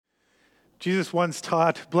Jesus once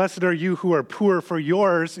taught, "Blessed are you who are poor, for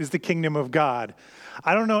yours is the kingdom of God."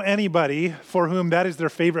 I don't know anybody for whom that is their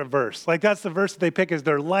favorite verse. Like that's the verse that they pick as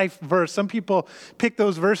their life verse. Some people pick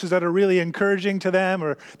those verses that are really encouraging to them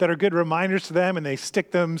or that are good reminders to them, and they stick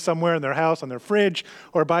them somewhere in their house, on their fridge,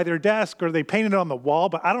 or by their desk, or they paint it on the wall.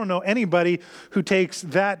 But I don't know anybody who takes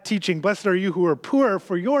that teaching, "Blessed are you who are poor,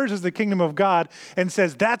 for yours is the kingdom of God," and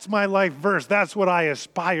says, "That's my life verse. That's what I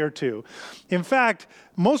aspire to." In fact,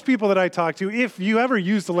 most people that I talk to, if you ever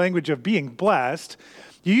use the language of being blessed,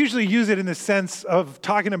 you usually use it in the sense of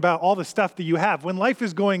talking about all the stuff that you have. When life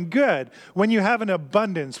is going good, when you have an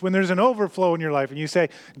abundance, when there's an overflow in your life, and you say,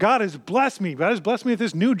 "God has blessed me. God has blessed me with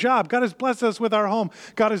this new job. God has blessed us with our home.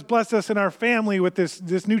 God has blessed us in our family with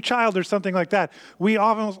this new child," or something like that. We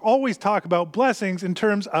almost always talk about blessings in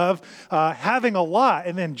terms of having a lot.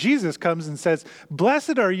 And then Jesus comes and says,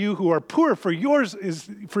 "Blessed are you who are poor, for yours is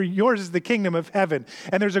the kingdom of heaven."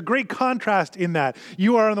 And there's a great contrast in that.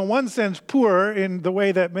 You are in the one sense poor in the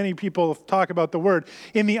way that many people talk about the word.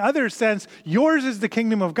 In the other sense, yours is the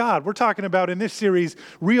kingdom of God. We're talking about in this series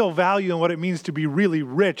real value and what it means to be really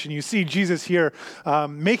rich. And you see Jesus here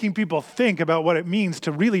making people think about what it means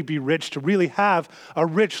to really be rich, to really have a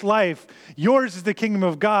rich life. Yours is the kingdom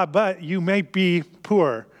of God, but you may be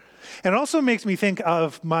poor. And it also makes me think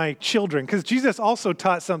of my children, because Jesus also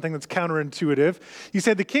taught something that's counterintuitive. He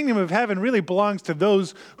said the kingdom of heaven really belongs to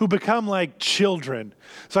those who become like children.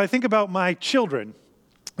 So I think about my children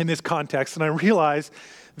in this context, and I realize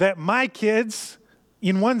that my kids,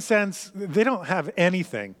 in one sense, they don't have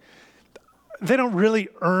anything. They don't really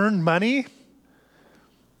earn money.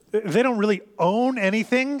 They don't really own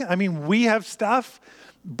anything. I mean, we have stuff,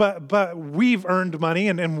 but we've earned money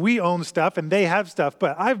and we own stuff and they have stuff.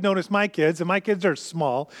 But I've noticed my kids, and my kids are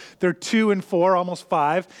small. They're 2 and 4, almost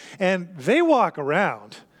 5, and they walk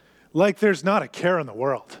around like there's not a care in the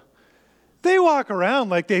world. They walk around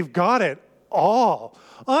like they've got it all.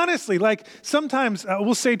 Honestly, like sometimes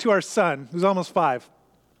we'll say to our son, who's almost 5,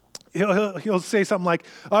 he'll say something like,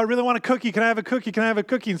 "Oh, I really want a cookie. Can I have a cookie? Can I have a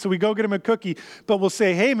cookie?" And so we go get him a cookie. But we'll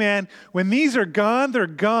say, "Hey, man, when these are gone, they're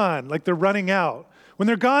gone. Like they're running out. When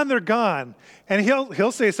they're gone, they're gone." And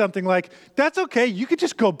he'll say something like, "That's okay. You could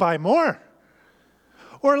just go buy more."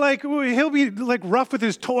 Or like he'll be like rough with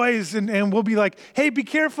his toys and we'll be like, "Hey, be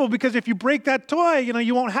careful because if you break that toy,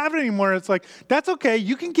 you won't have it anymore." It's like, "That's okay.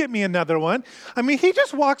 You can get me another one." I mean, he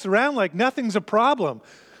just walks around like nothing's a problem.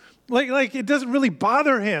 Like it doesn't really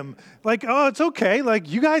bother him. Like, "Oh, it's okay. Like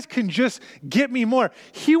you guys can just get me more."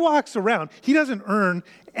 He walks around. He doesn't earn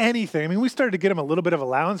anything. I mean, we started to get him a little bit of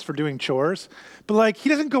allowance for doing chores, but like he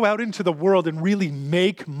doesn't go out into the world and really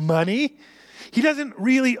make money. He doesn't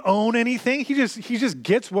really own anything. He just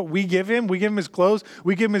gets what we give him. We give him his clothes.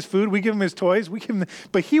 We give him his food. We give him his toys.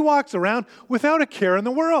 But he walks around without a care in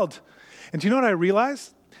the world. And do you know what I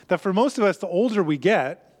realized? That for most of us, the older we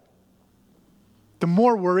get, the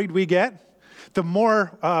more worried we get, the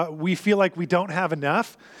more we feel like we don't have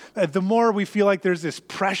enough, the more we feel like there's this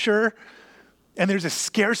pressure and there's a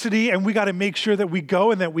scarcity, and we got to make sure that we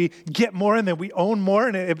go and that we get more and that we own more,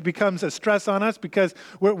 and it becomes a stress on us because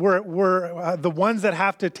we're the ones that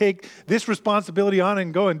have to take this responsibility on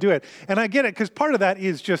and go and do it. And I get it, because part of that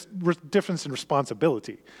is just difference in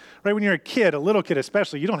responsibility, right? When you're a kid, a little kid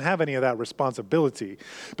especially, you don't have any of that responsibility.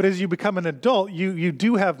 But as you become an adult, you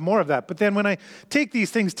do have more of that. But then when I take these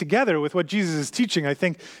things together with what Jesus is teaching, I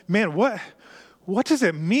think, man, what does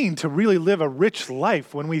it mean to really live a rich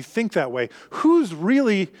life when we think that way? Who's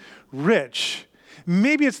really rich?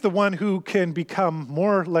 Maybe it's the one who can become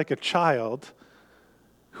more like a child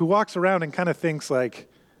who walks around and kind of thinks like,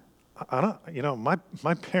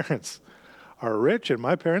 my parents are rich and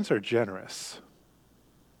my parents are generous.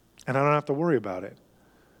 And I don't have to worry about it.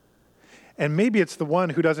 And maybe it's the one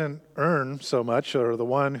who doesn't earn so much or the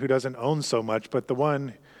one who doesn't own so much, but the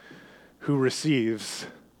one who receives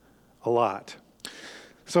a lot.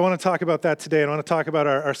 So I want to talk about that today. I want to talk about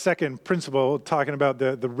our second principle, talking about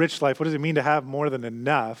the rich life. What does it mean to have more than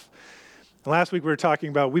enough? And last week we were talking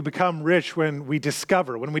about we become rich when we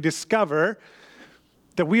discover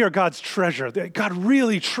that we are God's treasure, that God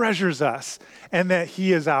really treasures us and that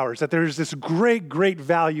he is ours, that there's this great, great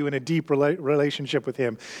value in a deep relationship with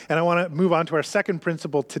him. And I want to move on to our second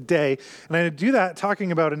principle today. And I'm going to do that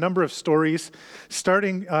talking about a number of stories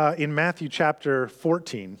starting in Matthew chapter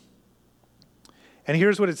 14. And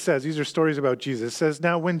here's what it says. These are stories about Jesus. It says,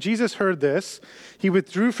 "Now when Jesus heard this, he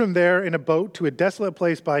withdrew from there in a boat to a desolate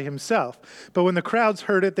place by himself. But when the crowds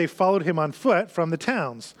heard it, they followed him on foot from the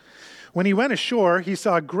towns. When he went ashore, he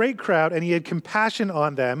saw a great crowd, and he had compassion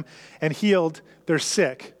on them and healed their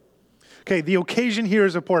sick. Okay, the occasion here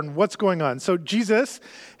is important. What's going on? So Jesus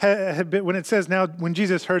had been, when it says now, when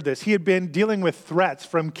Jesus heard this, he had been dealing with threats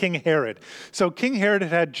from King Herod. So King Herod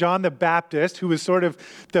had John the Baptist, who was sort of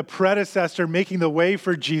the predecessor making the way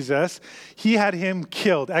for Jesus. He had him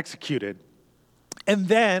killed, executed. And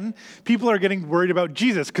then people are getting worried about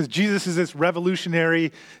Jesus because Jesus is this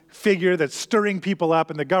revolutionary figure that's stirring people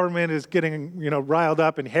up, and the government is getting, riled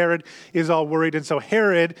up, and Herod is all worried. And so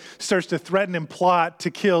Herod starts to threaten and plot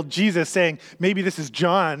to kill Jesus, saying, maybe this is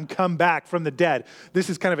John come back from the dead.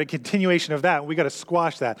 This is kind of a continuation of that, and we got to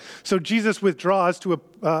squash that. So Jesus withdraws to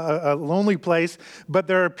a lonely place, but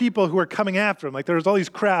there are people who are coming after him. Like there's all these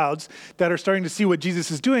crowds that are starting to see what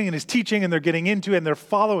Jesus is doing and his teaching, and they're getting into it, and they're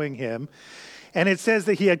following him. And it says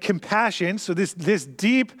that he had compassion, so this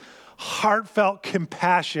deep, heartfelt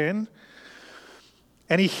compassion,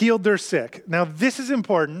 and he healed their sick. Now, this is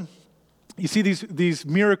important. You see these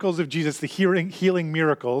miracles of Jesus, the healing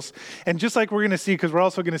miracles. And just like we're going to see, because we're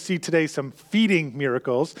also going to see today some feeding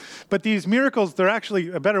miracles, but these miracles, they're actually,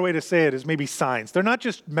 a better way to say it is maybe signs. They're not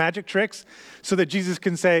just magic tricks so that Jesus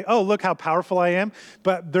can say, oh, look how powerful I am,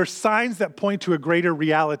 but they're signs that point to a greater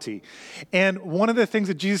reality. And one of the things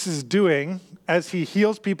that Jesus is doing as he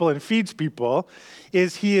heals people and feeds people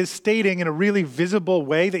is he is stating in a really visible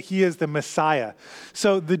way that he is the Messiah.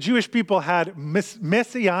 So the Jewish people had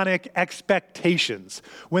messianic expectations.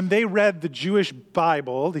 When they read the Jewish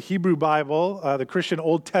Bible, the Hebrew Bible, the Christian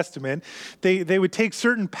Old Testament, they would take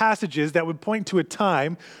certain passages that would point to a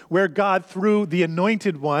time where God, through the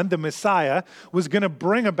anointed one, the Messiah, was going to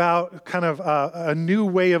bring about kind of a new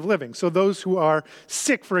way of living. So those who are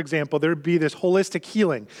sick, for example, there would be this holistic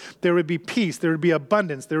healing. There would be peace. There would be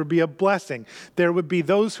abundance. There would be a blessing. There would be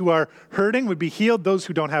those who are hurting would be healed. Those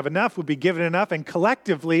who don't have enough would be given enough. And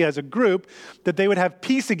collectively, as a group, that they would have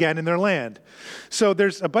peace again in their land. So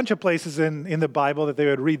there's a bunch of places in the Bible that they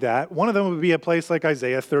would read that. One of them would be a place like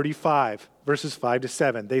Isaiah 35, verses 5 to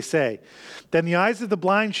 7. They say, then the eyes of the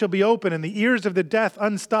blind shall be open and the ears of the deaf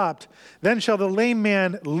unstopped. Then shall the lame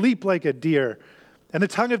man leap like a deer, and the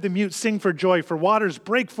tongue of the mute sing for joy, for waters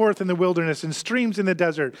break forth in the wilderness and streams in the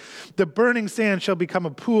desert. The burning sand shall become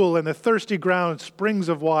a pool, and the thirsty ground springs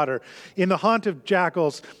of water. In the haunt of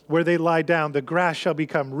jackals where they lie down, the grass shall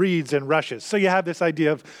become reeds and rushes. So you have this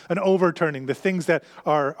idea of an overturning. The things that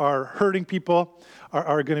are hurting people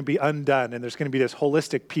are going to be undone, and there's going to be this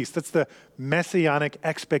holistic peace. That's the messianic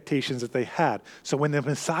expectations that they had. So when the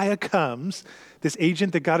Messiah comes, this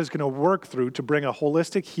agent that God is going to work through to bring a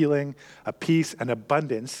holistic healing, a peace, and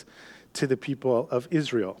abundance to the people of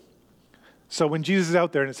Israel. So when Jesus is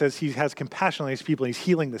out there and it says he has compassion on these people and he's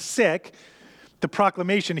healing the sick, the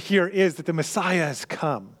proclamation here is that the Messiah has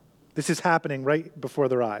come. This is happening right before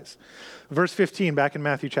their eyes. Verse 15, back in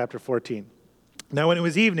Matthew chapter 14. Now when it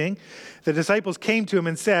was evening, the disciples came to him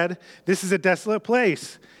and said, this is a desolate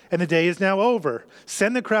place, and the day is now over.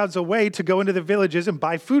 Send the crowds away to go into the villages and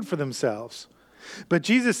buy food for themselves. But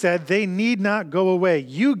Jesus said, they need not go away.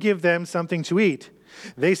 You give them something to eat.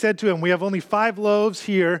 They said to him, we have only 5 loaves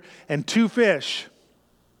here and 2 fish.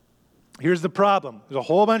 Here's the problem. There's a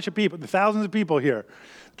whole bunch of people, thousands of people here.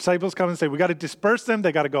 Disciples come and say, we got to disperse them.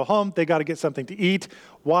 They got to go home. They got to get something to eat.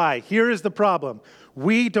 Why? Here is the problem.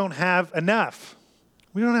 We don't have enough.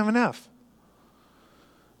 We don't have enough.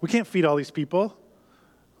 We can't feed all these people.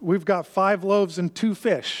 We've got 5 loaves and 2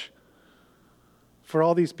 fish for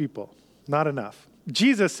all these people. Not enough.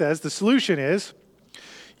 Jesus says the solution is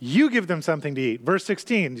you give them something to eat. Verse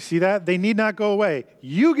 16, you see that? They need not go away.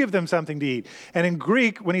 You give them something to eat. And in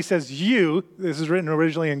Greek, when he says you, this is written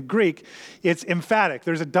originally in Greek, it's emphatic.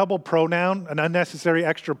 There's a double pronoun, an unnecessary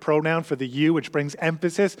extra pronoun for the you, which brings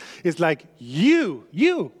emphasis. It's like you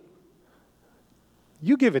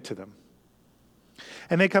give it to them.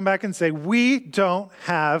 And they come back and say, we don't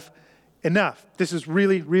have enough. This is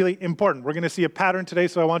really, really important. We're going to see a pattern today,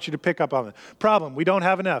 so I want you to pick up on it. Problem, we don't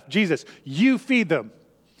have enough. Jesus, you feed them.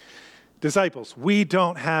 Disciples, we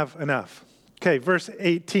don't have enough. Okay, verse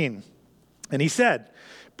 18. And he said,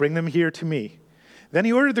 bring them here to me. Then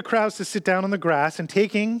he ordered the crowds to sit down on the grass, and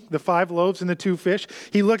taking the 5 loaves and the 2 fish,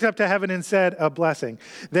 he looked up to heaven and said a blessing.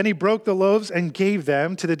 Then he broke the loaves and gave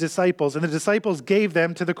them to the disciples, and the disciples gave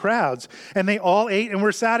them to the crowds. And they all ate and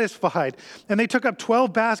were satisfied. And they took up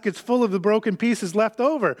 12 baskets full of the broken pieces left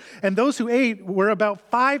over. And those who ate were about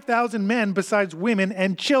 5,000 men besides women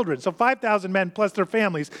and children. So 5,000 men plus their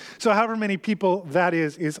families. So however many people that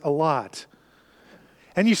is a lot.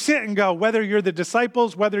 And you sit and go, whether you're the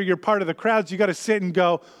disciples, whether you're part of the crowds, you got to sit and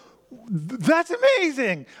go, that's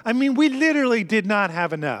amazing. I mean, we literally did not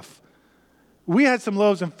have enough. We had some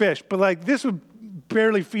loaves and fish, but this would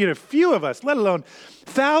barely feed a few of us, let alone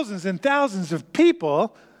thousands and thousands of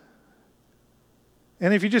people.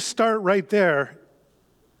 And if you just start right there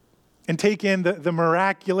and take in the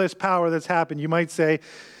miraculous power that's happened, you might say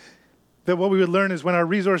that what we would learn is when our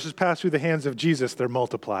resources pass through the hands of Jesus, they're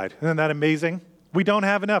multiplied. Isn't that amazing? We don't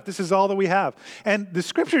have enough. This is all that we have. And the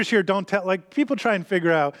scriptures here don't tell, like people try and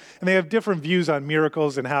figure out, and they have different views on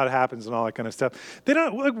miracles and how it happens and all that kind of stuff. They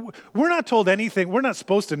don't, like, we're not told anything. We're not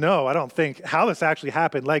supposed to know, I don't think, how this actually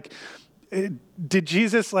happened. Like, did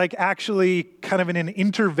Jesus actually kind of in an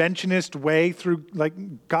interventionist way through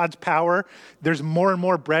God's power, there's more and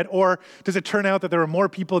more bread? Or does it turn out that there were more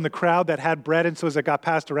people in the crowd that had bread, and so as it got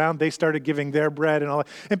passed around, they started giving their bread and all that?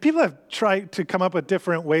 And people have tried to come up with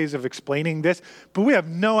different ways of explaining this, but we have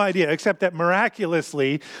no idea, except that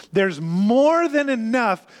miraculously, there's more than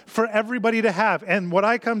enough for everybody to have. And what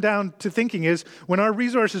I come down to thinking is, when our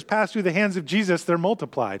resources pass through the hands of Jesus, they're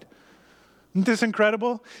multiplied. Isn't this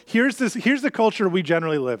incredible? Here's the culture we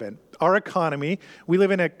generally live in. Our economy, we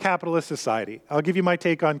live in a capitalist society. I'll give you my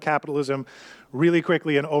take on capitalism really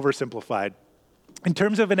quickly and oversimplified. In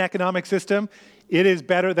terms of an economic system, it is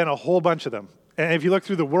better than a whole bunch of them. And if you look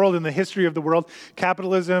through the world and the history of the world,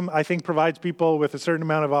 capitalism, I think, provides people with a certain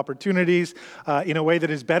amount of opportunities in a way that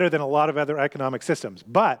is better than a lot of other economic systems.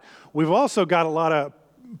 But we've also got a lot of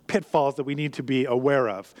pitfalls that we need to be aware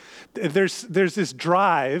of. There's this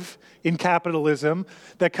drive in capitalism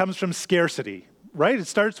that comes from scarcity, right? It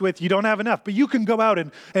starts with you don't have enough, but you can go out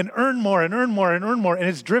and earn more and earn more and earn more, and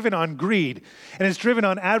it's driven on greed, and it's driven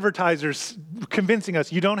on advertisers convincing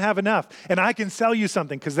us you don't have enough, and I can sell you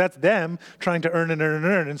something because that's them trying to earn and earn and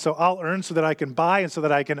earn, and so I'll earn so that I can buy and so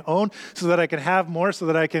that I can own, so that I can have more, so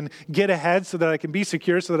that I can get ahead, so that I can be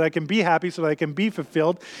secure, so that I can be happy, so that I can be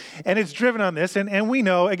fulfilled, and it's driven on this, and we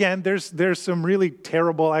know, again, there's some really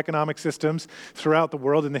terrible economic systems throughout the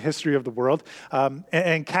world in the history of the world,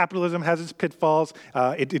 and capitalism has its pitfalls.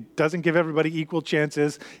 It doesn't give everybody equal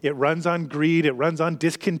chances. It runs on greed. It runs on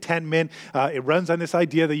discontentment. It runs on this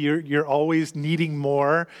idea that you're always needing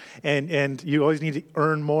more, and you always need to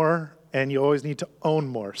earn more, and you always need to own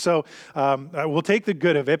more. So we'll take the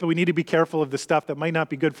good of it, but we need to be careful of the stuff that might not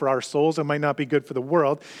be good for our souls and might not be good for the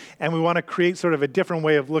world, and we want to create sort of a different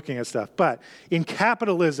way of looking at stuff. But in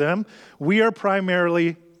capitalism, we are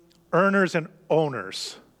primarily earners and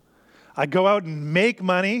owners. I go out and make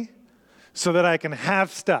money so that I can have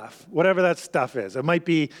stuff, whatever that stuff is. It might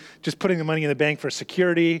be just putting the money in the bank for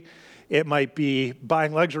security. It might be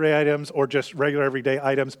buying luxury items or just regular everyday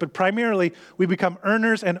items. But primarily, we become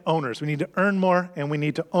earners and owners. We need to earn more and we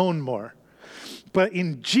need to own more. But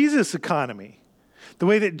in Jesus' economy, the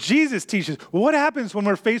way that Jesus teaches, what happens when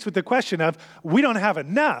we're faced with the question of, we don't have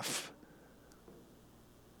enough?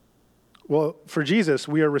 Well, for Jesus,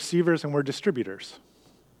 we are receivers and we're distributors.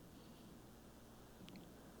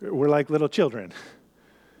 We're like little children.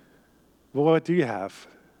 Well, what do you have?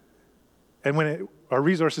 And when our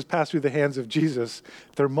resources pass through the hands of Jesus,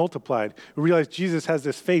 they're multiplied. We realize Jesus has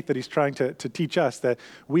this faith that he's trying to teach us, that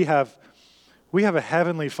we have a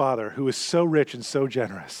heavenly Father who is so rich and so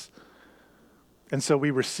generous. And so we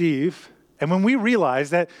receive. And when we realize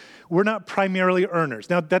that we're not primarily earners.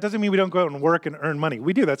 Now, that doesn't mean we don't go out and work and earn money.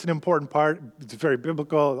 We do. That's an important part. It's very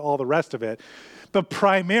biblical, all the rest of it. But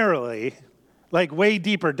primarily, like way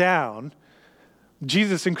deeper down,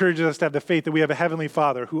 Jesus encourages us to have the faith that we have a heavenly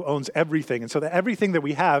Father who owns everything. And so that everything that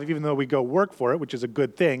we have, even though we go work for it, which is a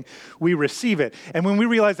good thing, we receive it. And when we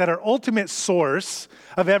realize that our ultimate source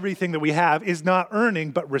of everything that we have is not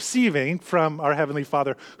earning, but receiving from our heavenly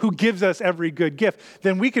Father who gives us every good gift,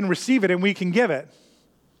 then we can receive it and we can give it.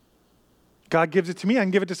 God gives it to me, I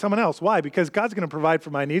can give it to someone else. Why? Because God's going to provide for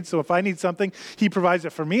my needs. So if I need something, he provides it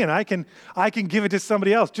for me, and I can give it to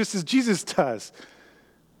somebody else, just as Jesus does.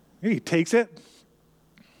 He takes it,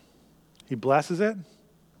 he blesses it,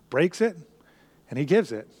 breaks it, and he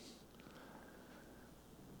gives it.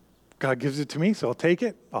 God gives it to me, so I'll take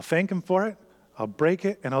it, I'll thank him for it, I'll break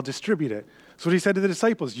it, and I'll distribute it. That's what he said to the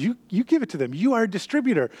disciples. You give it to them. You are a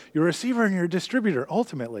distributor. You're a receiver and you're a distributor,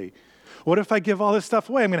 ultimately. What if I give all this stuff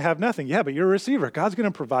away? I'm going to have nothing. Yeah, but you're a receiver. God's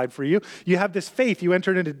going to provide for you. You have this faith. You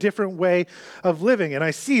enter into a different way of living. And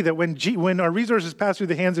I see that when our resources pass through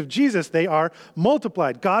the hands of Jesus, they are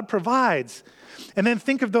multiplied. God provides. And then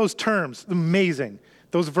think of those terms. Amazing.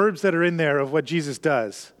 Those verbs that are in there of what Jesus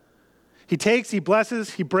does. He takes, he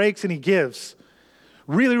blesses, he breaks, and he gives.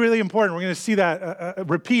 Really, really important. We're going to see that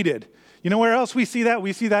repeated. You know where else we see that?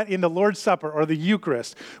 We see that in the Lord's Supper or the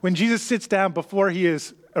Eucharist. When Jesus sits down before he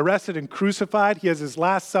is arrested and crucified, he has his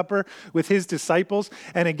last supper with his disciples.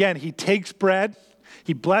 And again, he takes bread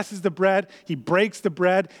He blesses the bread, he breaks the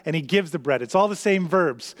bread, and he gives the bread. It's all the same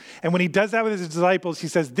verbs. And when he does that with his disciples, he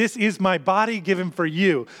says, this is my body given for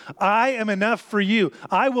you. I am enough for you.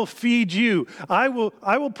 I will feed you. I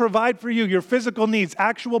will provide for you your physical needs,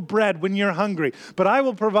 actual bread when you're hungry. But I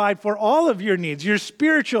will provide for all of your needs, your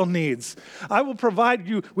spiritual needs. I will provide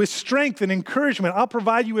you with strength and encouragement. I'll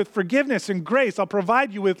provide you with forgiveness and grace. I'll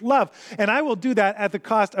provide you with love. And I will do that at the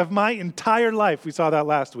cost of my entire life. We saw that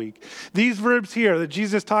last week. These verbs here that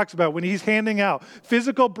Jesus talks about when he's handing out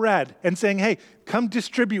physical bread and saying, hey, come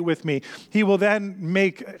distribute with me, he will then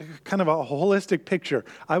make kind of a holistic picture.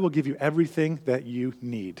 I will give you everything that you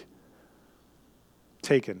need.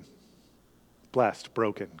 Taken, blessed,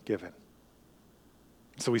 broken, given.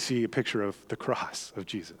 So we see a picture of the cross of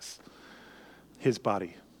Jesus, his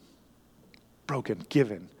body, broken,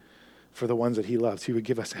 given for the ones that he loves. He would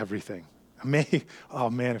give us everything. Oh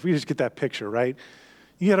man, if we just get that picture, right?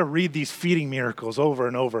 You got to read these feeding miracles over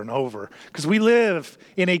and over and over because we live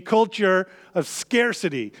in a culture of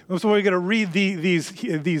scarcity. So we got to read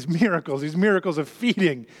these miracles of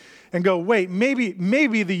feeding and go, wait,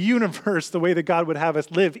 maybe the universe, the way that God would have us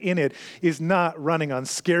live in it, is not running on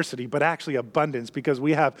scarcity, but actually abundance because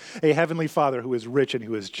we have a heavenly Father who is rich and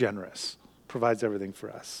who is generous, provides everything for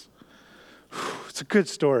us. It's a good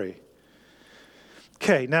story.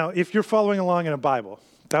 Okay, now if you're following along in a Bible,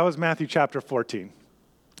 that was Matthew chapter 14.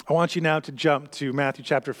 I want you now to jump to Matthew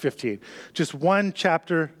chapter 15, just one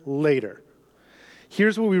chapter later.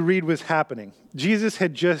 Here's what we read was happening. Jesus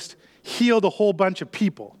had just healed a whole bunch of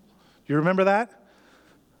people. You remember that?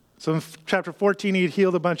 So in chapter 14, he had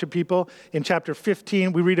healed a bunch of people. In chapter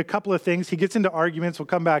 15, we read a couple of things. He gets into arguments. We'll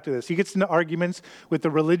come back to this. He gets into arguments with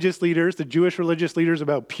the religious leaders, the Jewish religious leaders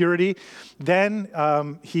about purity.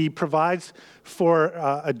 Then he provides for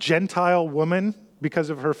a Gentile woman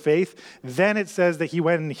because of her faith. Then it says that he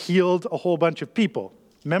went and healed a whole bunch of people.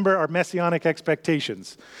 Remember our messianic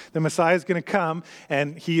expectations. The Messiah is going to come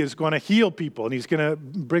and he is going to heal people and he's going to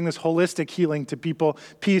bring this holistic healing to people,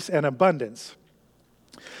 peace and abundance.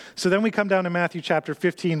 So then we come down to Matthew chapter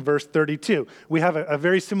 15, verse 32. We have a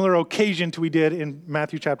very similar occasion to we did in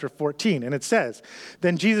Matthew chapter 14. And it says,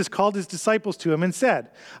 then Jesus called his disciples to him and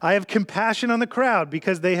said, I have compassion on the crowd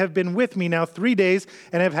because they have been with me now 3 days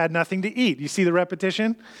and have had nothing to eat. You see the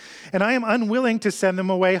repetition? And I am unwilling to send them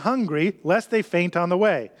away hungry, lest they faint on the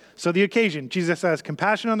way. So the occasion, Jesus has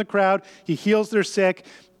compassion on the crowd. He heals their sick.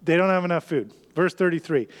 They don't have enough food. Verse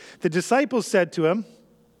 33, the disciples said to him,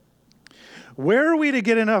 where are we to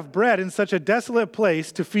get enough bread in such a desolate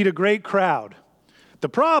place to feed a great crowd? The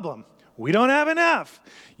problem, we don't have enough.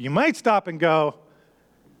 You might stop and go,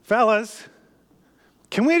 fellas,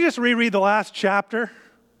 can we just reread the last chapter?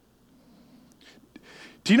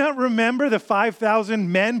 Do you not remember the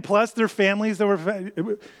 5,000 men plus their families that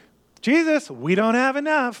were... Jesus, we don't have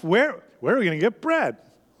enough. Where are we going to get bread?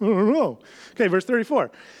 I don't know. Okay, verse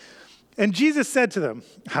 34. And Jesus said to them,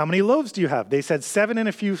 how many loaves do you have? They said 7 and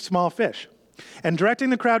a few small fish. And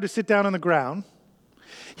directing the crowd to sit down on the ground,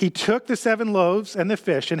 he took the 7 loaves and the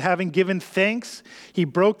fish, and having given thanks, he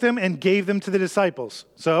broke them and gave them to the disciples.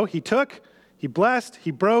 So he took, he blessed,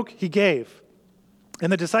 he broke, he gave.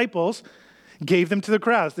 And the disciples gave them to the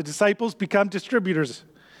crowds. The disciples become distributors.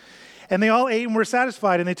 And they all ate and were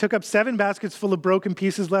satisfied, and they took up 7 baskets full of broken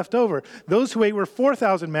pieces left over. Those who ate were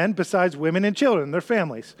 4,000 men, besides women and children, their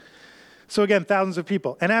families. So again, thousands of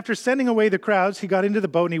people. And after sending away the crowds, he got into the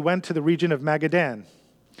boat and he went to the region of Magadan.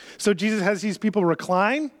 So Jesus has these people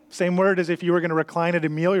recline. Same word as if you were going to recline at a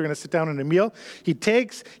meal. You're going to sit down at a meal. He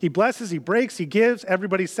takes, he blesses, he breaks, he gives.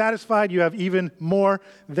 Everybody's satisfied. You have even more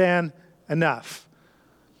than enough.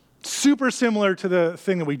 Super similar to the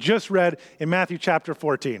thing that we just read in Matthew chapter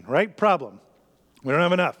 14, right? Problem. We don't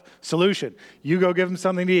have enough. Solution. You go give them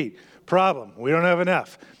something to eat. Problem. We don't have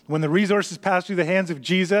enough. When the resources pass through the hands of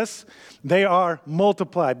Jesus, they are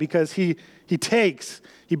multiplied because he takes,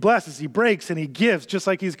 he blesses, he breaks, and he gives just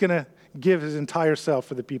like he's going to give his entire self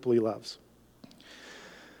for the people he loves.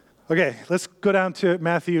 Okay, let's go down to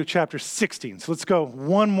Matthew chapter 16. So let's go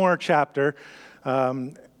one more chapter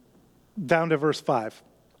down to verse 5.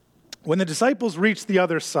 When the disciples reached the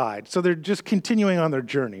other side, so they're just continuing on their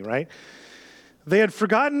journey, right? They had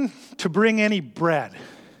forgotten to bring any bread.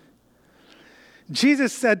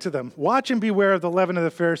 Jesus said to them, watch and beware of the leaven of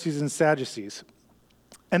the Pharisees and Sadducees.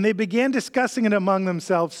 And they began discussing it among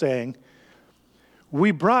themselves, saying,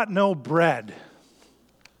 we brought no bread.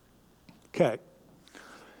 Okay.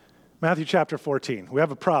 Matthew chapter 14. We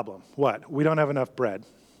have a problem. What? We don't have enough bread.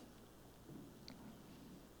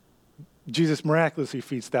 Jesus miraculously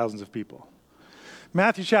feeds thousands of people.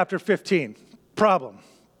 Matthew chapter 15. Problem.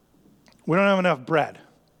 We don't have enough bread.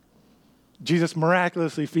 Jesus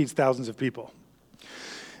miraculously feeds thousands of people.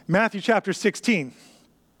 Matthew chapter 16,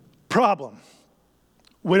 problem.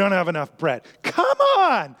 We don't have enough bread. Come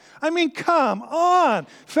on. Come on.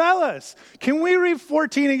 Fellas, can we read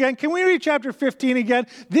 14 again? Can we read chapter 15 again?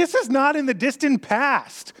 This is not in the distant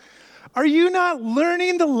past. Are you not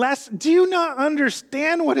learning the lesson? Do you not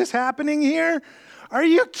understand what is happening here? Are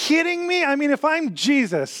you kidding me? If I'm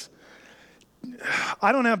Jesus,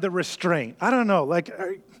 I don't have the restraint. I don't know.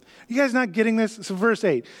 Are you guys not getting this? So verse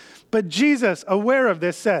 8. But Jesus, aware of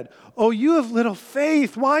this, said, "Oh, you have little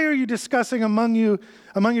faith. Why are you discussing among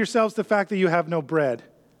yourselves the fact that you have no bread?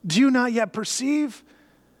 Do you not yet perceive?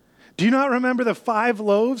 Do you not remember the 5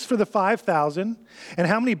 loaves for the 5,000 and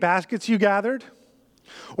how many baskets you gathered?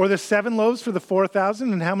 Or the 7 loaves for the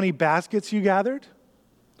 4,000 and how many baskets you gathered?"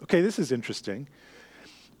 Okay, this is interesting.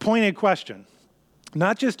 Pointed question.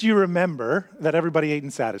 Not just do you remember that everybody ate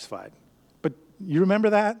and satisfied, but you remember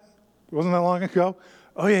that? Wasn't that long ago?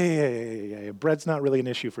 Oh, yeah. Bread's not really an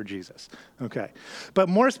issue for Jesus. Okay. But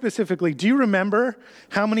more specifically, do you remember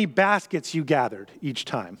how many baskets you gathered each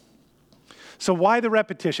time? So why the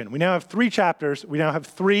repetition? We now have 3 chapters. We now have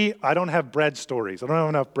 3 I don't have bread stories. I don't have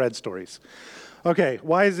enough bread stories. Okay,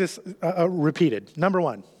 why is this repeated? Number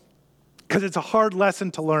 1, because it's a hard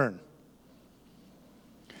lesson to learn.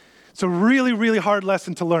 It's a really, really hard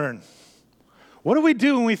lesson to learn. What do we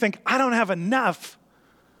do when we think, I don't have enough?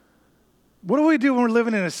 What do we do when we're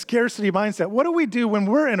living in a scarcity mindset? What do we do when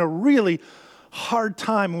we're in a really hard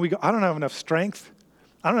time and we go, I don't have enough strength.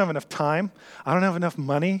 I don't have enough time. I don't have enough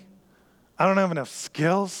money. I don't have enough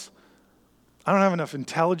skills. I don't have enough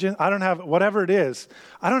intelligence. I don't have, whatever it is,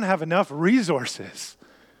 I don't have enough resources.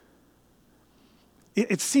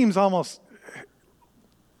 It seems almost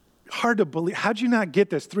hard to believe. How'd you not get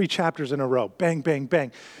this 3 chapters in a row? Bang, bang,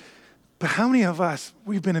 bang. But how many of us,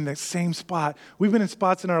 we've been in the same spot. We've been in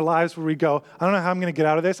spots in our lives where we go, I don't know how I'm going to get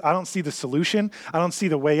out of this. I don't see the solution. I don't see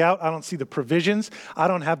the way out. I don't see the provisions. I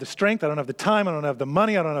don't have the strength. I don't have the time. I don't have the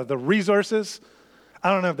money. I don't have the resources.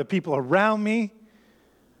 I don't have the people around me.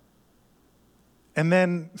 And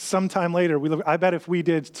then sometime later, I bet if we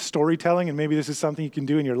did storytelling, and maybe this is something you can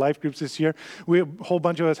do in your life groups this year, a whole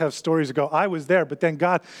bunch of us have stories that go, I was there, but then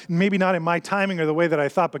God, maybe not in my timing or the way that I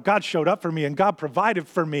thought, but God showed up for me and God provided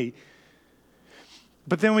for me.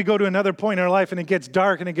 But then we go to another point in our life and it gets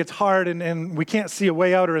dark and it gets hard and we can't see a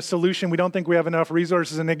way out or a solution. We don't think we have enough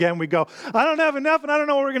resources. And again, we go, I don't have enough and I don't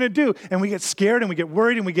know what we're going to do. And we get scared and we get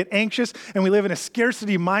worried and we get anxious and we live in a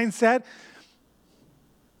scarcity mindset.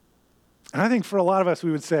 And I think for a lot of us,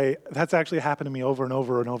 we would say, that's actually happened to me over and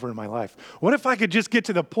over and over in my life. What if I could just get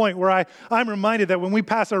to the point where I'm reminded that when we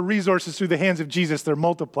pass our resources through the hands of Jesus, they're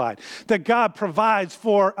multiplied, that God provides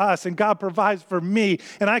for us and God provides for me,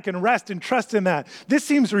 and I can rest and trust in that. This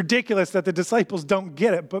seems ridiculous that the disciples don't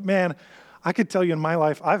get it, but man, I could tell you in my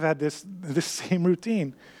life, I've had this same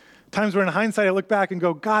routine. Times where in hindsight, I look back and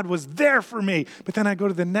go, God was there for me. But then I go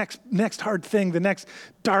to the next hard thing, the next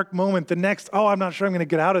dark moment, I'm not sure I'm going to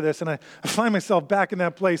get out of this. And I find myself back in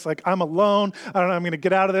that place like I'm alone. I don't know how I'm going to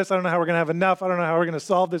get out of this. I don't know how we're going to have enough. I don't know how we're going to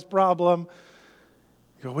solve this problem.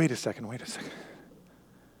 You go, wait a second.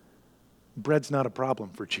 Bread's not a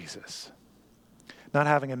problem for Jesus. Not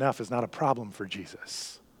having enough is not a problem for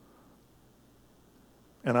Jesus.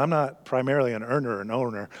 And I'm not primarily an earner or an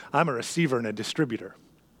owner. I'm a receiver and a distributor.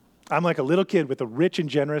 I'm like a little kid with a rich and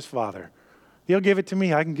generous father. He'll give it to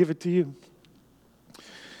me. I can give it to you.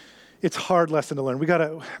 It's a hard lesson to learn. We got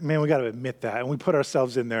to admit that, and we put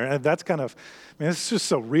ourselves in there. And that's it's just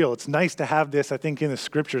so real. It's nice to have this, I think, in the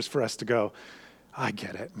scriptures for us to go, I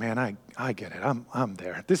get it, man. I get it. I'm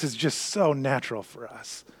there. This is just so natural for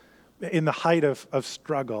us in the height of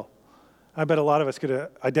struggle. I bet a lot of us could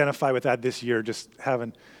identify with that this year, just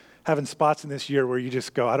having spots in this year where you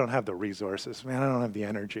just go, I don't have the resources, man. I don't have the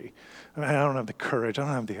energy. I don't have the courage. I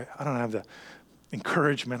don't have the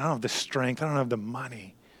encouragement. I don't have the strength. I don't have the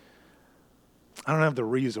money. I don't have the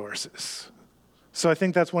resources. So I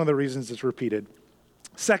think that's one of the reasons it's repeated.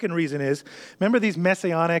 Second reason is, remember these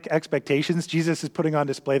messianic expectations Jesus is putting on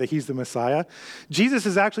display that he's the Messiah? Jesus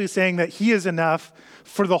is actually saying that he is enough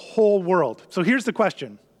for the whole world. So here's the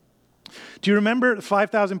question. Do you remember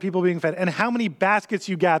 5,000 people being fed and how many baskets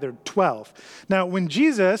you gathered? 12. Now, when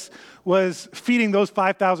Jesus was feeding those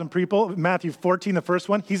 5,000 people, Matthew 14, the first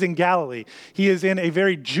one, he's in Galilee. He is in a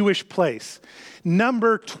very Jewish place.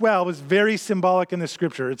 Number 12 is very symbolic in the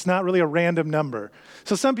scripture. It's not really a random number.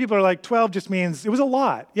 So some people are like, 12 just means it was a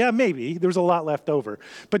lot. Yeah, maybe. There was a lot left over.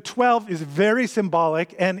 But 12 is very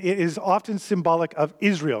symbolic, and it is often symbolic of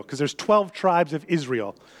Israel because there's 12 tribes of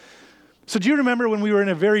Israel. So do you remember when we were in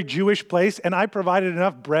a very Jewish place and I provided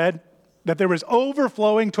enough bread that there was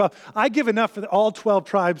overflowing 12. I give enough for all 12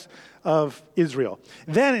 tribes of Israel.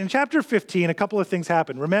 Then in chapter 15, a couple of things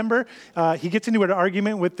happen. Remember, he gets into an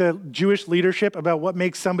argument with the Jewish leadership about what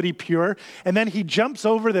makes somebody pure. And then he jumps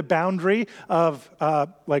over the boundary of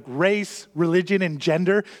like race, religion, and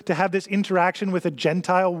gender to have this interaction with a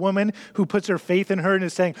Gentile woman who puts her faith in her and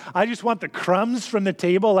is saying, I just want the crumbs from the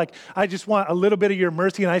table. Like, I just want a little bit of your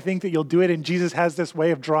mercy, and I think that you'll do it. And Jesus has this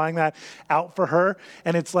way of drawing that out for her.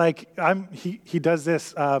 And it's like, he does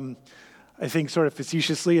this, I think sort of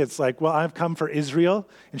facetiously. It's like, well, I've come for Israel.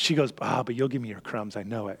 And she goes, but you'll give me your crumbs. I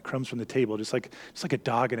know it. Crumbs from the table, just like a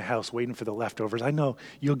dog in a house waiting for the leftovers. I know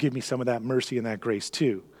you'll give me some of that mercy and that grace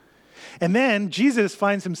too. And then Jesus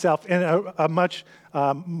finds himself in a much,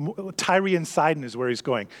 Tyre and Sidon is where he's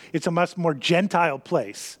going. It's a much more Gentile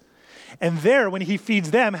place. And there, when he feeds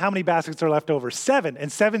them, how many baskets are left over? 7. And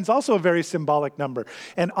 7's also a very symbolic number,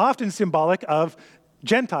 and often symbolic of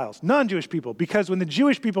Gentiles, non-Jewish people, because when the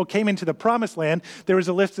Jewish people came into the promised land, there was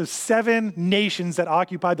a list of 7 nations that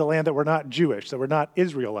occupied the land that were not Jewish, that were not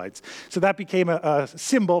Israelites. So that became a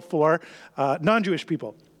symbol for non-Jewish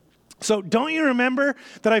people. So don't you remember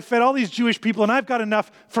that I fed all these Jewish people and I've got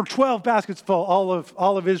enough for 12 baskets full,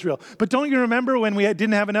 all of Israel. But don't you remember when we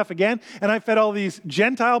didn't have enough again and I fed all these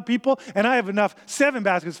Gentile people and I have enough 7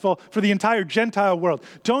 baskets full for the entire Gentile world?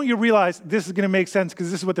 Don't you realize this is going to make sense, because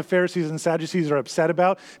this is what the Pharisees and Sadducees are upset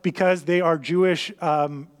about, because they are Jewish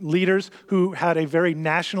leaders who had a very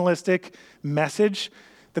nationalistic message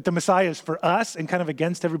that the Messiah is for us and kind of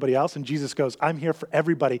against everybody else. And Jesus goes, I'm here for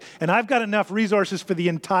everybody. And I've got enough resources for the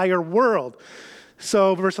entire world.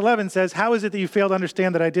 So verse 11 says, how is it that you fail to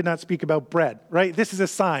understand that I did not speak about bread, right? This is a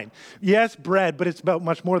sign. Yes, bread, but it's about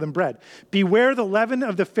much more than bread. Beware the leaven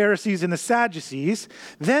of the Pharisees and the Sadducees.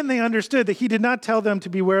 Then they understood that he did not tell them to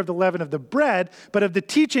beware of the leaven of the bread, but of the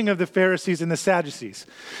teaching of the Pharisees and the Sadducees.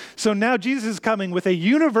 So now Jesus is coming with a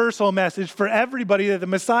universal message for everybody that the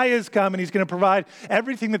Messiah has come and he's going to provide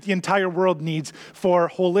everything that the entire world needs for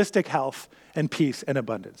holistic health and peace and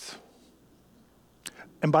abundance.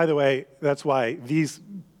 And by the way, that's why these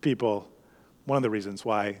people, one of the reasons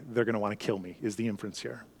why they're going to want to kill me is the inference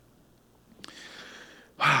here.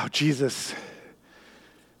 Wow, Jesus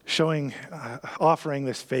offering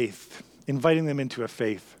this faith, inviting them into a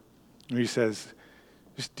faith. And he says,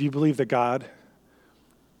 do you believe that God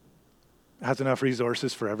has enough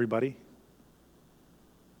resources for everybody?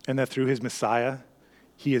 And that through his Messiah,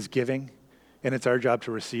 he is giving? And it's our job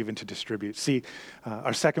to receive and to distribute. See,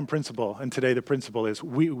 our second principle, and today the principle is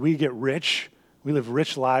we get rich, we live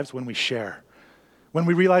rich lives when we share. When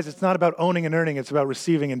we realize it's not about owning and earning, it's about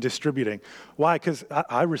receiving and distributing. Why? Because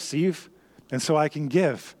I receive, and so I can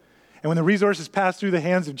give. And when the resources pass through the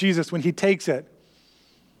hands of Jesus, when he takes it,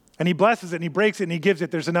 and he blesses it, and he breaks it, and he gives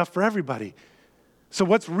it, there's enough for everybody. So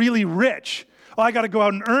what's really rich? Oh, I got to go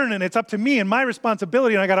out and earn, and it's up to me and my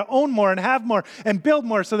responsibility, and I got to own more and have more and build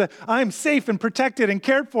more so that I'm safe and protected and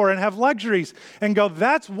cared for and have luxuries, and go,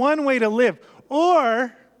 that's one way to live.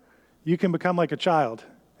 Or you can become like a child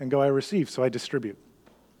and go, I receive, so I distribute.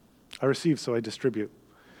 I receive, so I distribute.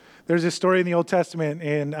 There's this story in the Old Testament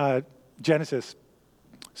in Genesis,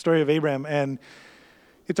 story of Abraham, and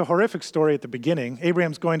it's a horrific story at the beginning.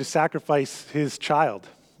 Abraham's going to sacrifice his child.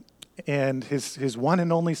 And his one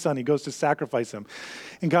and only son, he goes to sacrifice him.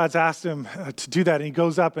 And God's asked him to do that. And he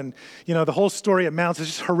goes up and, the whole story at Mount is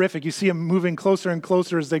just horrific. You see him moving closer and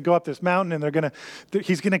closer as they go up this mountain, and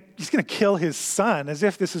he's gonna kill his son, as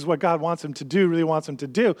if this is what God wants him to do, really wants him to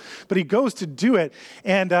do. But he goes to do it.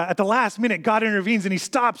 And at the last minute, God intervenes and he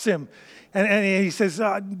stops him. And he says,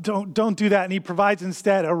 don't do that. And he provides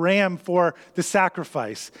instead a ram for the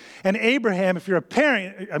sacrifice. And Abraham, if you're a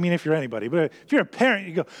parent, if you're anybody, but if you're a parent,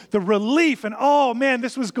 you go, the relief and, oh man,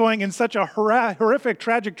 this was going in such a horrific,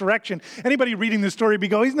 tragic direction. Anybody reading this story would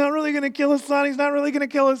go, he's not really going to kill his son. He's not really going to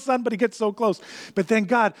kill his son, but he gets so close. But then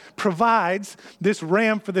God provides this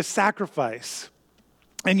ram for the sacrifice.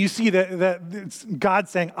 And you see that it's God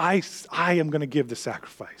saying, I am going to give the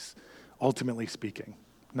sacrifice, ultimately speaking,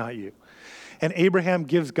 not you. And Abraham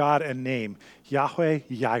gives God a name, Yahweh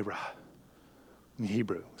Yireh in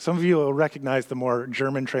Hebrew. Some of you will recognize the more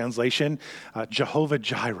German translation, Jehovah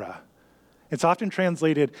Jireh. It's often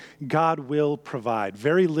translated, God will provide.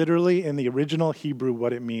 Very literally in the original Hebrew,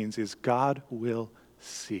 what it means is God will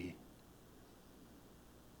see.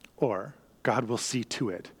 Or God will see to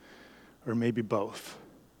it, or maybe both.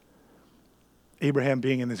 Abraham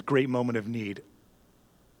being in this great moment of need,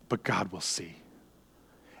 but God will see.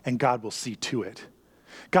 And God will see to it.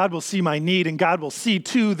 God will see my need, and God will see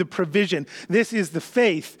to the provision. This is the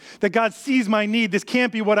faith that God sees my need. This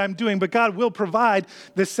can't be what I'm doing, but God will provide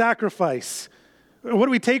the sacrifice. What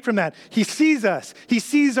do we take from that? He sees us. He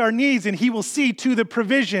sees our needs, and he will see to the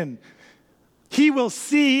provision. He will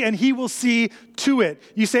see, and he will see to it.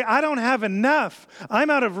 You say, I don't have enough. I'm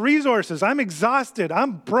out of resources. I'm exhausted.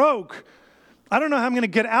 I'm broke. I don't know how I'm going to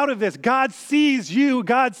get out of this. God sees you.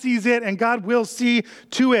 God sees it, and God will see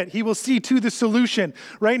to it. He will see to the solution.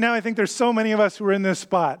 Right now, I think there's so many of us who are in this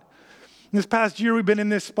spot. This past year, we've been in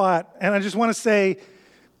this spot, and I just want to say,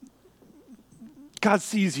 God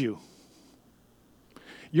sees you.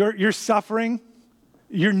 Your suffering,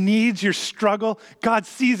 your needs, your struggle, God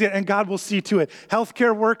sees it and God will see to it.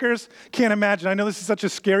 Healthcare workers, can't imagine. I know this is such a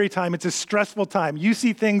scary time. It's a stressful time. You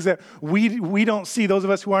see things that we don't see, those of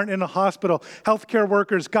us who aren't in a hospital. Healthcare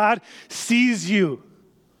workers, God sees you.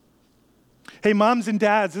 Hey, moms and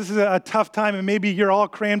dads, this is a tough time, and maybe you're all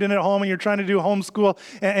crammed in at home and you're trying to do homeschool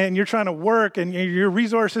and you're trying to work and your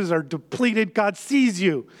resources are depleted. God sees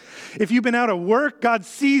you. If you've been out of work, God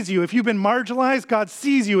sees you. If you've been marginalized, God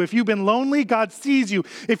sees you. If you've been lonely, God sees you.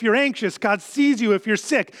 If you're anxious, God sees you. If you're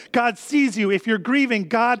sick, God sees you. If you're grieving,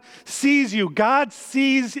 God sees you. God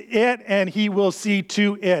sees it and he will see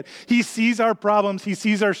to it. He sees our problems. He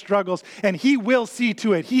sees our struggles and he will see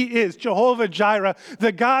to it. He is Jehovah Jireh,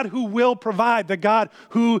 the God who will provide, the God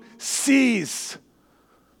who sees.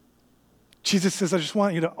 Jesus says, I just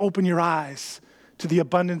want you to open your eyes to the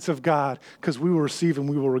abundance of God, because we will receive and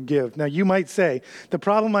we will give. Now, you might say, the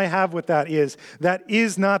problem I have with that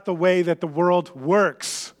is not the way that the world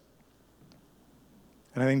works.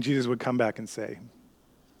 And I think Jesus would come back and say,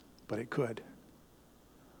 but it could.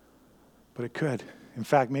 But it could. In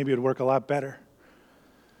fact, maybe it would work a lot better.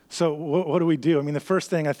 So what do we do? I mean, the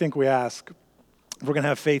first thing I think we ask, if we're going to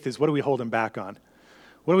have faith, is what are we holding back on?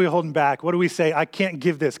 What are we holding back? What do we say, I can't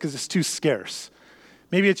give this because it's too scarce?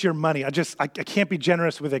 Maybe it's your money. I can't be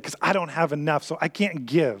generous with it because I don't have enough, so I can't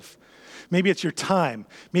give. Maybe it's your time.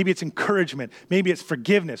 Maybe it's encouragement. Maybe it's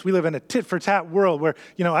forgiveness. We live in a tit-for-tat world where,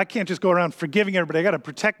 I can't just go around forgiving everybody. I got to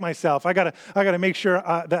protect myself. I got to make sure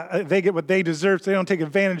that they get what they deserve so they don't take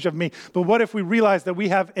advantage of me. But what if we realize that we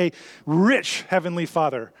have a rich Heavenly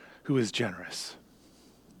Father who is generous?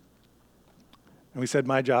 And we said,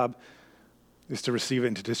 my job is to receive it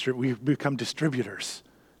and to distribute. We become distributors.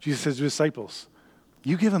 Jesus says to disciples,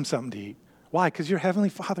 you give them something to eat. Why? Because your Heavenly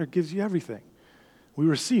Father gives you everything. We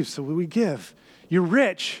receive, so we give. You're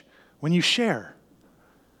rich when you share.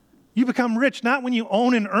 You become rich not when you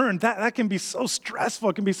own and earn. That can be so stressful.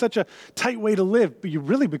 It can be such a tight way to live. But you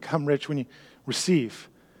really become rich when you receive.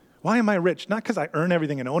 Why am I rich? Not because I earn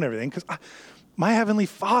everything and own everything, because my Heavenly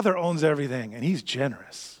Father owns everything, and He's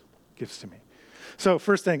generous. Gives to me. So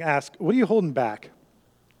first thing, ask, what are you holding back?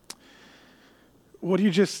 What do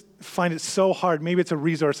you just find it so hard? Maybe it's a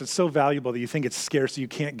resource that's so valuable that you think it's scarce, so you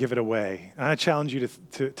can't give it away. And I challenge you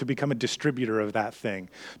to become a distributor of that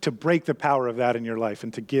thing, to break the power of that in your life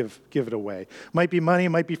and to give it away. Might be money,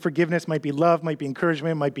 might be forgiveness, might be love, might be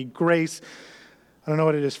encouragement, might be grace. I don't know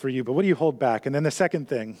what it is for you, but what do you hold back? And then the second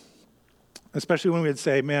thing, especially when we would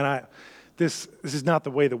say, man, this is not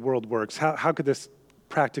the way the world works. How could this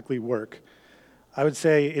practically work? I would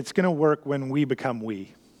say it's going to work when we become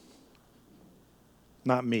we.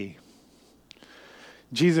 Not me.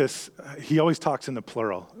 Jesus, he always talks in the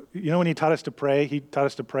plural. When he taught us to pray, he taught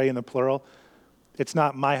us to pray in the plural. It's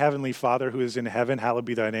not my Heavenly Father who is in heaven, hallowed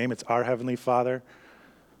be thy name. It's our Heavenly Father.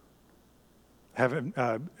 Heaven,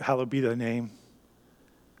 hallowed be thy name.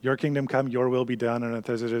 Your kingdom come, your will be done on earth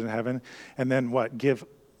as it is in heaven. And then what? Give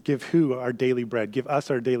who our daily bread? Give us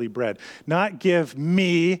our daily bread. Not give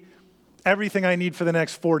me everything I need for the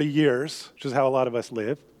next 40 years, which is how a lot of us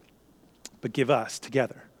live. But give us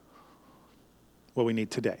together what we need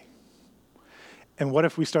today. And what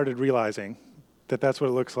if we started realizing that that's what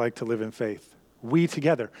it looks like to live in faith? We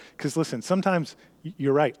together. Because listen, sometimes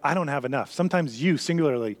you're right, I don't have enough. Sometimes you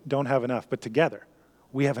singularly don't have enough, but together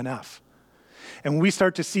we have enough. And we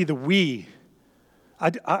start to see the we.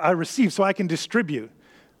 I receive so I can distribute.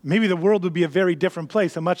 Maybe the world would be a very different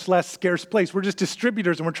place, a much less scarce place. We're just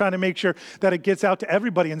distributors, and we're trying to make sure that it gets out to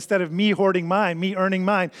everybody. Instead of me hoarding mine, me earning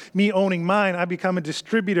mine, me owning mine, I become a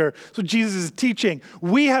distributor. So Jesus is teaching.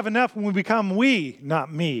 We have enough when we become we,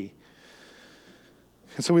 not me.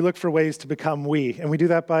 And so we look for ways to become we, and we do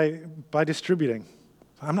that by distributing.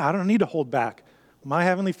 I don't need to hold back. My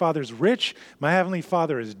Heavenly Father is rich. My Heavenly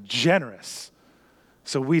Father is generous.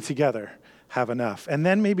 So we together have enough. And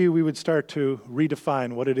then maybe we would start to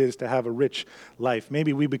redefine what it is to have a rich life.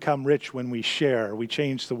 Maybe we become rich when we share. We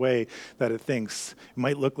change the way that it thinks. It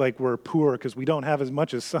might look like we're poor because we don't have as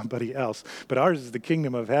much as somebody else, but ours is the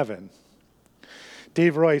kingdom of heaven.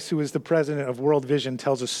 Dave Royce, who is the president of World Vision,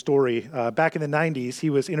 tells a story. Back in the 90s, he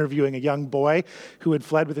was interviewing a young boy who had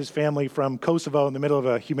fled with his family from Kosovo in the middle of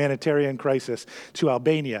a humanitarian crisis to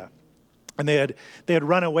Albania. And they had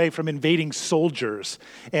run away from invading soldiers.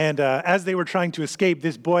 And as they were trying to escape,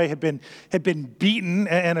 this boy had been beaten,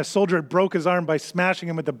 and a soldier had broke his arm by smashing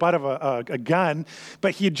him with the butt of a gun.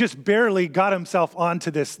 But he had just barely got himself onto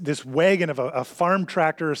this wagon of a farm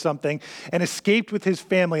tractor or something and escaped with his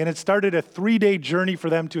family. And it started a 3-day journey for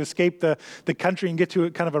them to escape the country and get to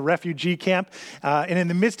kind of a refugee camp. And in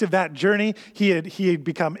the midst of that journey, he had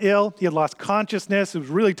become ill. He had lost consciousness. It was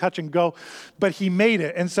really touch and go. But he made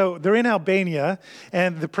it. And so they're in Albania,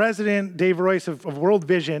 and the president, Dave Royce of World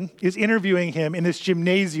Vision, is interviewing him in this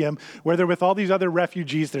gymnasium where they're with all these other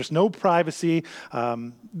refugees. There's no privacy.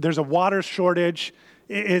 There's a water shortage.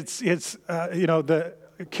 It's the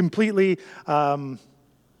completely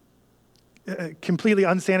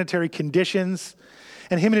unsanitary conditions.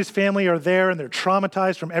 And him and his family are there, and they're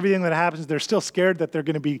traumatized from everything that happens. They're still scared that they're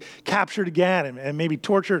going to be captured again and maybe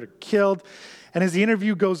tortured or killed. And as the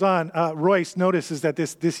interview goes on, Royce notices that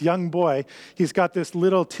this young boy, he's got this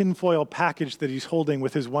little tinfoil package that he's holding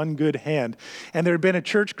with his one good hand. And there had been a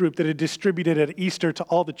church group that had distributed at Easter to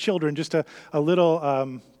all the children just a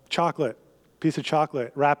little piece of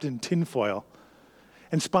chocolate wrapped in tinfoil.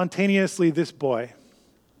 And spontaneously, this boy,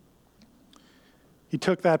 he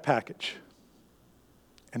took that package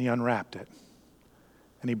and he unwrapped it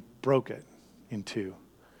and he broke it in two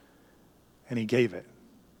and he gave it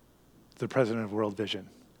the president of World Vision.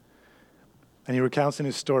 And he recounts in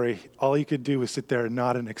his story, all he could do was sit there and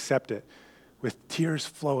nod and accept it with tears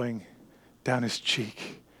flowing down his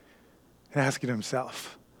cheek and asking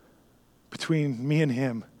himself, between me and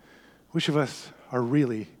him, which of us are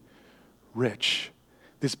really rich?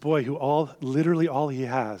 This boy who literally all he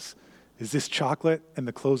has is this chocolate and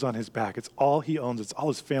the clothes on his back. It's all he owns. It's all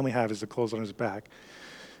his family have is the clothes on his back.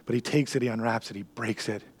 But he takes it, he unwraps it, he breaks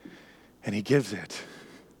it, and he gives it.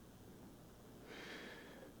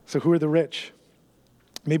 So who are the rich?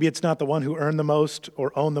 Maybe it's not the one who earned the most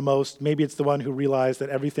or owned the most. Maybe it's the one who realized that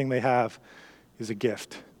everything they have is a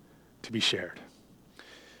gift to be shared.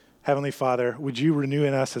 Heavenly Father, would you renew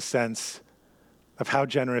in us a sense of how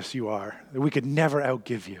generous you are, that we could never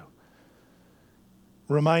outgive you.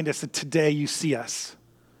 Remind us that today you see us.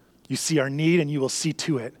 You see our need and you will see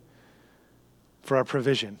to it for our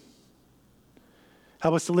provision.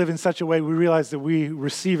 Help us to live in such a way we realize that we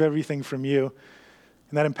receive everything from you.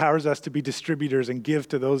 And that empowers us to be distributors and give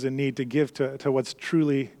to those in need, to give to what's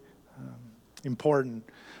truly important,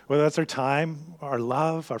 whether that's our time, our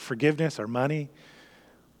love, our forgiveness, our money,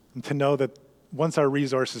 and to know that once our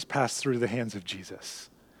resources pass through the hands of Jesus,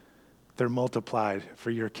 they're multiplied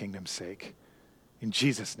for your kingdom's sake. In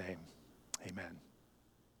Jesus' name, amen.